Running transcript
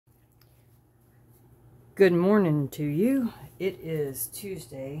Good morning to you. It is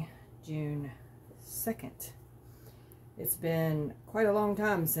Tuesday, June 2nd. It's been quite a long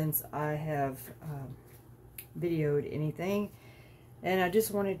time since I have videoed anything, and I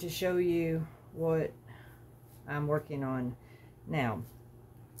just wanted to show you what I'm working on now.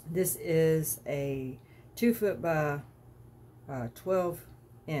 This is a 2 foot by 12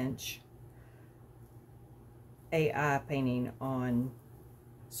 inch AI painting on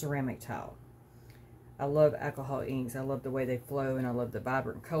ceramic tile. I love alcohol inks. I love the way they flow, and I love the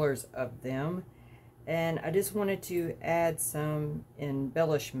vibrant colors of them. And I just wanted to add some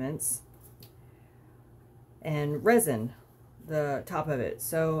embellishments and resin, the top of it.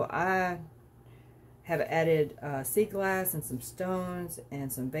 So I have added sea glass and some stones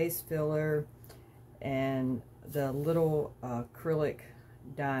and some base filler and the little acrylic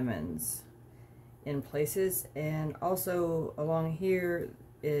diamonds in places. And also along here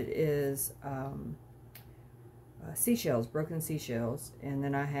it is seashells, broken seashells, and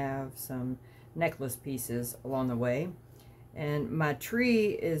then I have some necklace pieces along the way. And my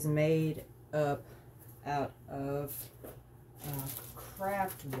tree is made up out of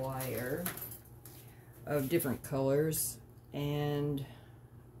craft wire of different colors, and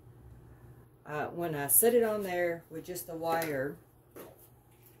when I set it on there with just the wire,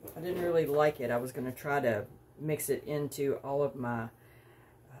 I didn't really like it. I was going to try to mix it into all of my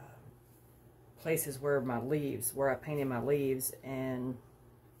places where I painted my leaves, and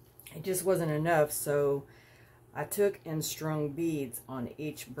it just wasn't enough. So I took and strung beads on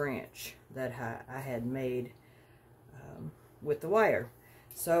each branch that I had made with the wire.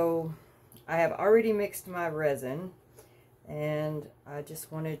 So I have already mixed my resin, and I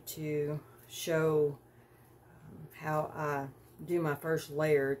just wanted to show how I do my first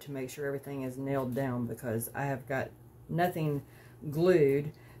layer to make sure everything is nailed down, because I have got nothing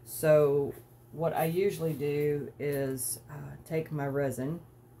glued. So what I usually do is take my resin,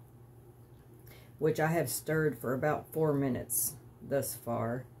 which I have stirred for about 4 minutes thus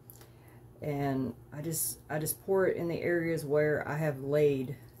far, and I just pour it in the areas where I have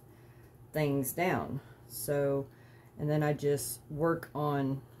laid things down. So, and then I just work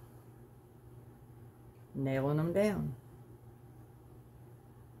on nailing them down,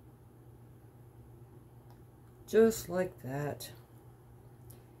 just like that.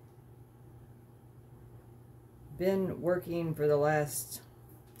 Been working for the last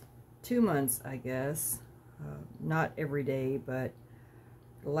 2 months, I guess. Not every day, but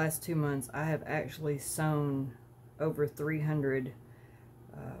the last 2 months I have actually sewn over 300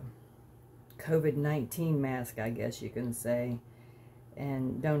 COVID-19 masks, I guess you can say,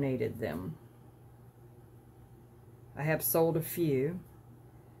 and donated them. I have sold a few,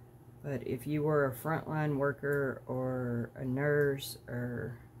 but if you were a frontline worker or a nurse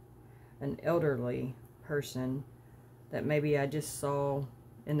or an elderly person that maybe I just saw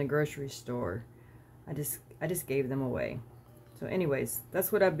in the grocery store, I just gave them away. So anyways, that's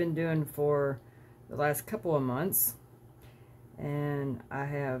what I've been doing for the last couple of months, and I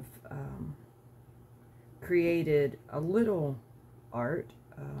have created a little art.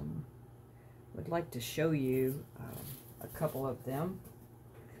 Would like to show you a couple of them,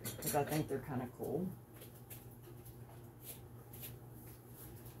 because I think they're kind of cool.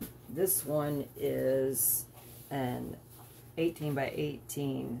 This one is an 18 by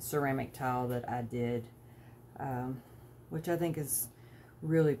 18 ceramic tile that I did, which I think is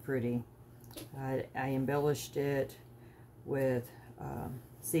really pretty. I embellished it with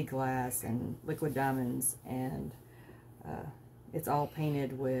sea glass and liquid diamonds, and it's all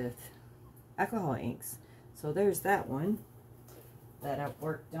painted with alcohol inks. So there's that one that I've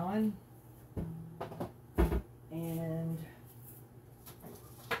worked on, and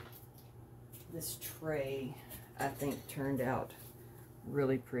this tray I think turned out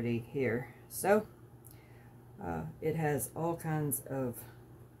really pretty here. So it has all kinds of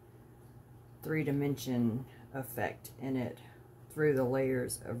 3-dimension effect in it through the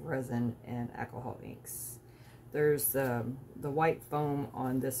layers of resin and alcohol inks. There's the white foam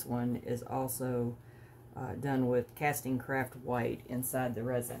on this one is also done with casting craft white inside the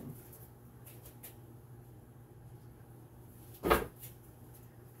resin.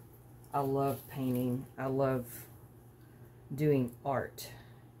 I love painting. I love doing art.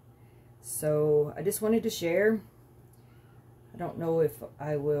 So I just wanted to share. I don't know if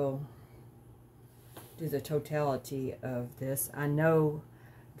I will do the totality of this. I know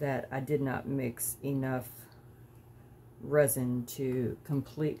that I did not mix enough resin to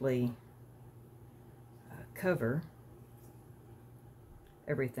completely cover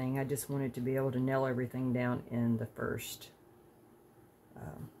everything. I just wanted to be able to nail everything down in the first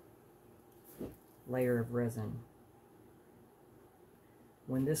layer of resin.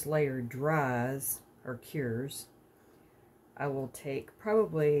 When this layer dries or cures, I will take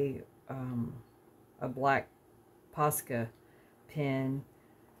probably a black pasca pen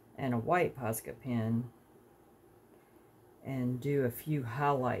and a white pasca pen and do a few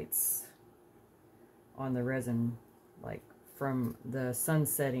highlights on the resin, like from the sun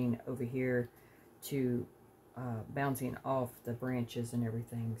setting over here to bouncing off the branches and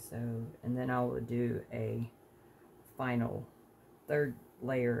everything. So, and then I will do a final third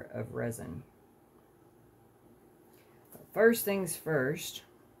layer of resin. But first things first,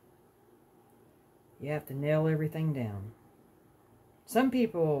 you have to nail everything down. Some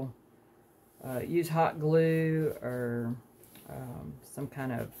people use hot glue or some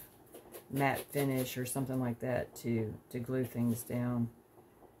kind of matte finish or something like that to glue things down.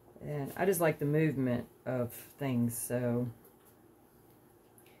 And I just like the movement of things, so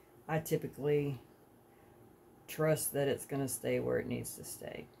I typically trust that it's going to stay where it needs to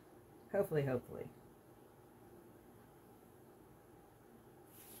stay. Hopefully.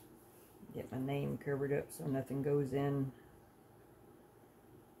 Get my name covered up so nothing goes in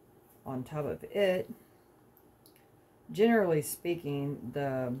on top of it. Generally speaking,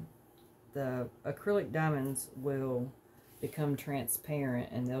 the acrylic diamonds will become transparent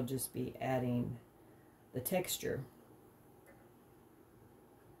and they'll just be adding the texture.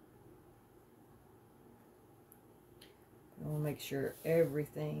 I want to make sure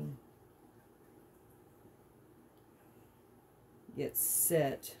everything gets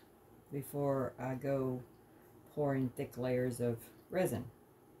set before I go pouring thick layers of resin.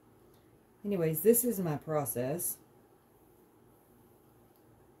 Anyways, this is my process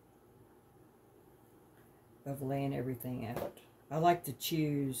of laying everything out. I like to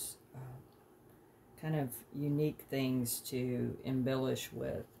choose kind of unique things to embellish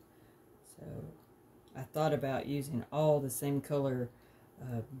with. So I thought about using all the same color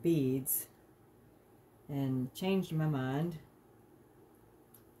beads and changed my mind.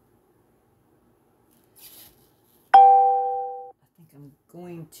 I think I'm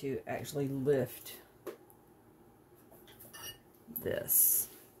going to actually lift this.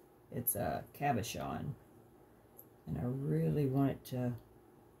 It's a cabochon, and I really want it to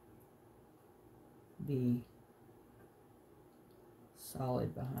be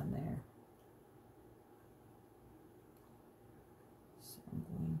solid behind there. So I'm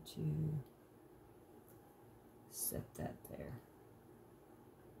going to set that there.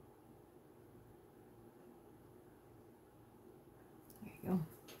 There you go.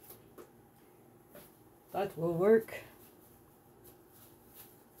 That will work.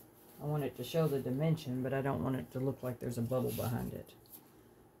 I want it to show the dimension, but I don't want it to look like there's a bubble behind it.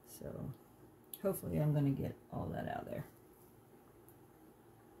 So hopefully I'm going to get all that out there.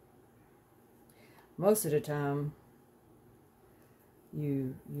 Most of the time,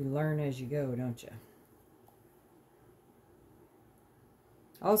 you learn as you go, don't you?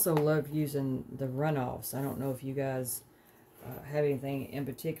 I also love using the runoffs. I don't know if you guys have anything in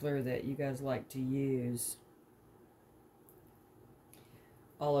particular that you guys like to use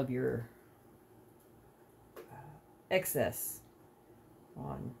all of your excess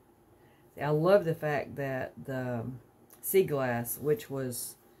on. See, I love the fact that the sea glass, which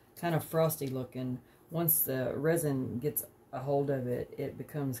was kind of frosty looking, once the resin gets a hold of it, it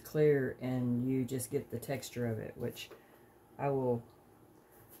becomes clear and you just get the texture of it, which I will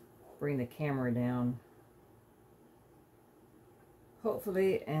bring the camera down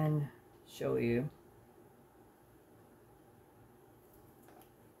hopefully and show you.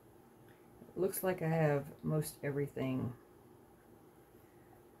 Looks like I have most everything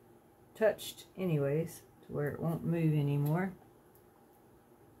touched anyways, to where it won't move anymore.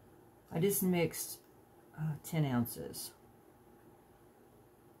 I just mixed 10 ounces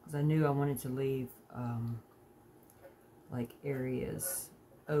because I knew I wanted to leave like areas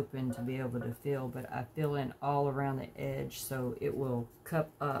open to be able to fill, but I fill in all around the edge so it will cup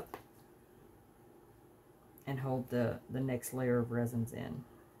up and hold the next layer of resins in.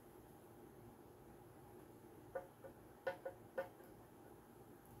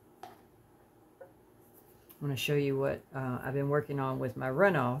 I'm going to show you what I've been working on with my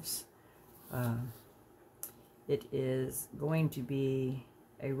runoffs. It is going to be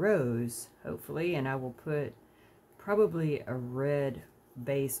a rose, hopefully, and I will put probably a red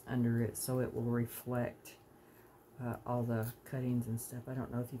base under it so it will reflect all the cuttings and stuff. I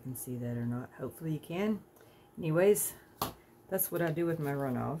don't know if you can see that or not. Hopefully you can. Anyways, that's what I do with my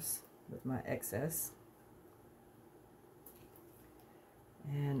runoffs, with my excess.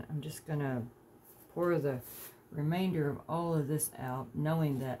 And I'm just going to pour the remainder of all of this out,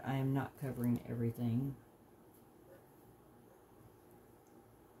 knowing that I am not covering everything.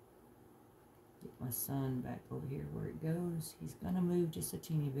 Get my son back over here where it goes. He's going to move just a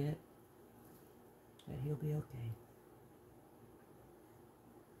teeny bit, but he'll be okay.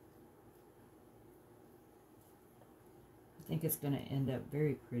 I think it's going to end up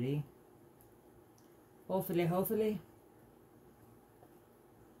very pretty. Hopefully, hopefully.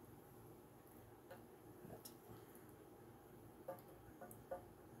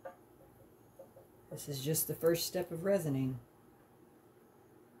 This is just the first step of resining.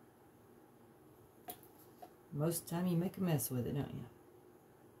 Most of the time you make a mess with it, don't you?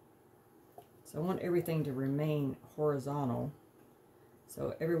 So I want everything to remain horizontal.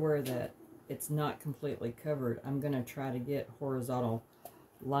 So everywhere that it's not completely covered, I'm going to try to get horizontal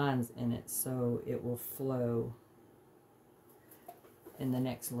lines in it so it will flow in the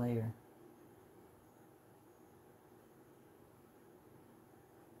next layer.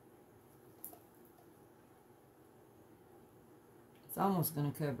 It's almost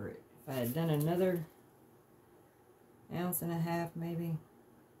going to cover it. If I had done another 1.5 ounces maybe,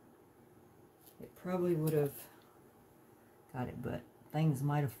 it probably would have got it, but things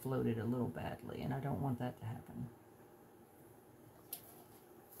might have floated a little badly, and I don't want that to happen.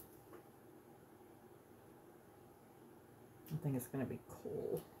 I think it's going to be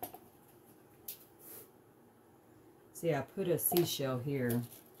cool. See, I put a seashell here,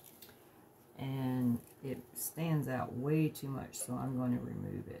 and it stands out way too much, so I'm going to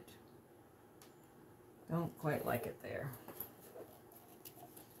remove it. Don't quite like it there.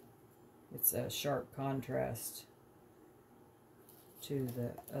 It's a sharp contrast to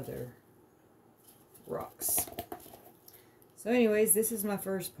the other rocks. So anyways, this is my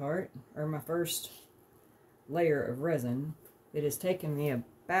first part, or my first layer of resin. It has taken me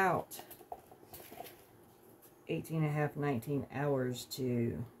about 18.5, 19 hours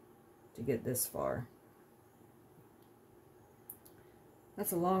to get this far.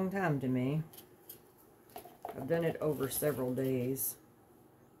 That's a long time to me. I've done it over several days.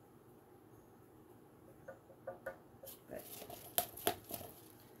 But I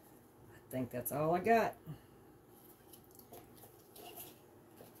think that's all I got.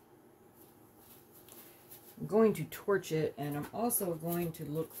 I'm going to torch it, and I'm also going to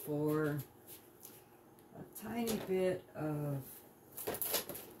look for a tiny bit of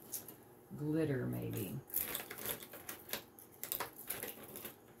glitter maybe,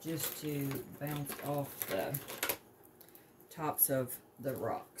 just to bounce off the tops of the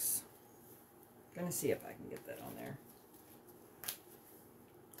rocks. I'm gonna see if I can get that on there.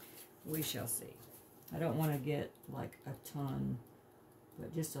 We shall see. I don't want to get like a ton,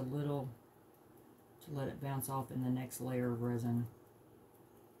 but just a little to let it bounce off in the next layer of resin.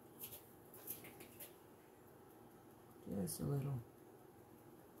 Just a little.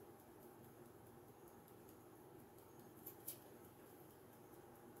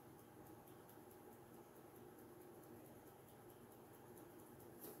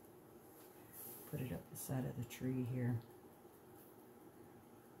 Put it up the side of the tree here.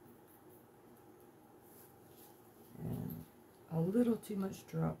 And a little too much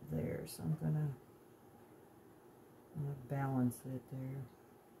drop there, so I'm gonna balance it there.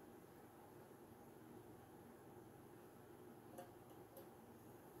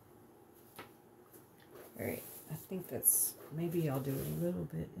 Alright, I think that's, maybe I'll do a little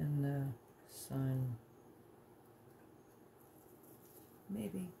bit in the sun.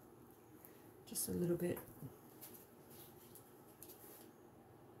 Maybe. Just a little bit.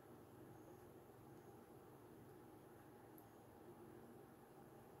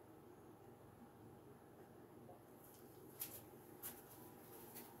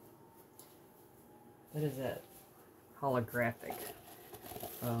 What is that? Holographic.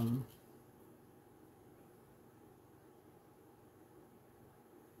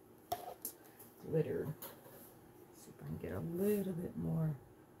 Glitter. See if I can get a little bit more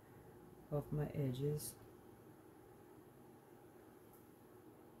off my edges.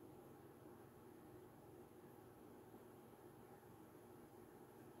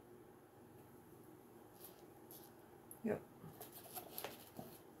 Yep.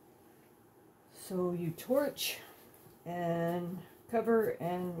 So you torch and cover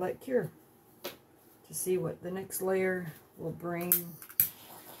and let cure to see what the next layer will bring.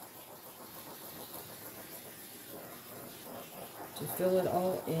 To fill it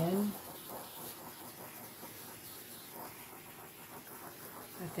all in.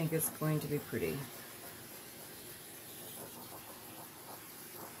 I think it's going to be pretty.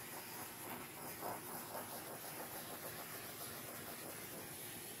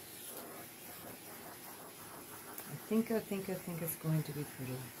 think it's going to be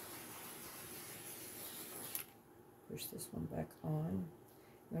pretty. Push this one back on.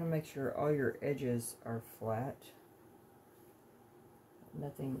 You want to make sure all your edges are flat.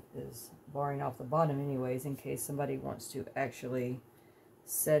 Nothing is barring off the bottom anyways, in case somebody wants to actually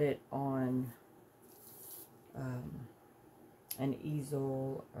set it on an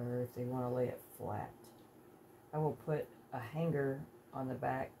easel, or if they want to lay it flat. I will put a hanger on the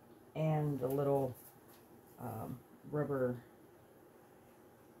back and the little rubber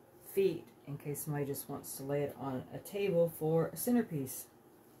feet in case somebody just wants to lay it on a table for a centerpiece.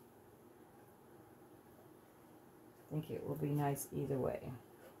 I think it will be nice either way. So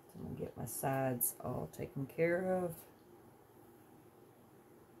I'm going to get my sides all taken care of.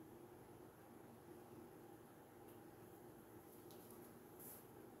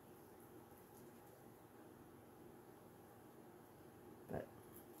 But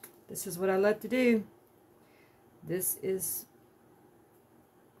this is what I love to do. This is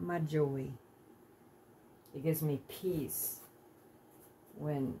my joy. It gives me peace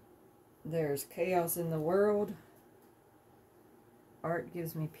when there's chaos in the world. Art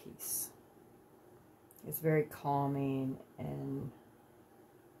gives me peace. It's very calming and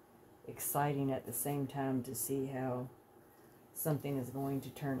exciting at the same time to see how something is going to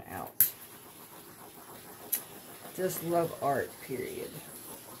turn out. Just love art, period.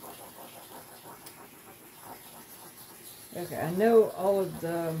 Okay, I know all of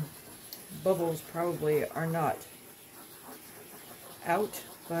the bubbles probably are not out,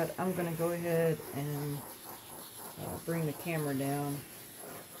 but I'm going to go ahead and bring the camera down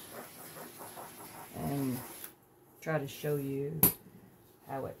and try to show you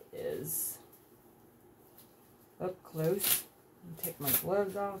how it is up close. Take my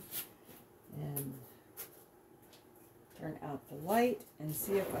gloves off and turn out the light and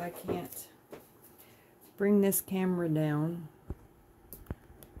see if I can't bring this camera down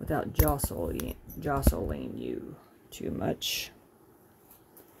without jostling you too much.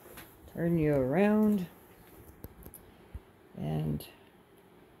 Turn you around. And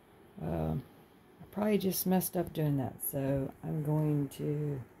I probably just messed up doing that, so I'm going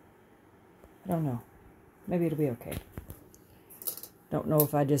to, I don't know, maybe it'll be okay. Don't know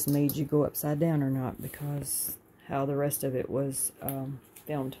if I just made you go upside down or not, because how the rest of it was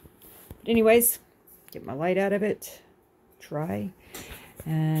filmed. But anyways, get my light out of it, try,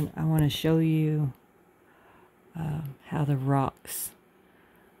 and I want to show you how the rocks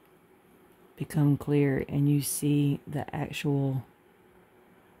become clear and you see the actual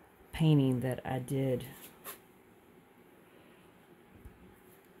painting that I did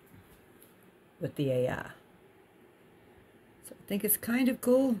with the AI. So I think it's kind of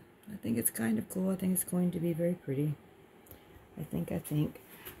cool. I think it's going to be very pretty. I think.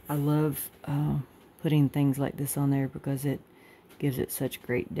 I love putting things like this on there because it gives it such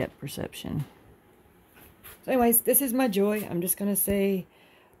great depth perception. So anyways, this is my joy. I'm just going to say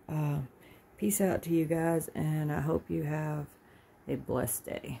peace out to you guys, and I hope you have a blessed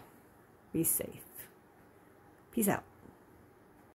day. Be safe. Peace out.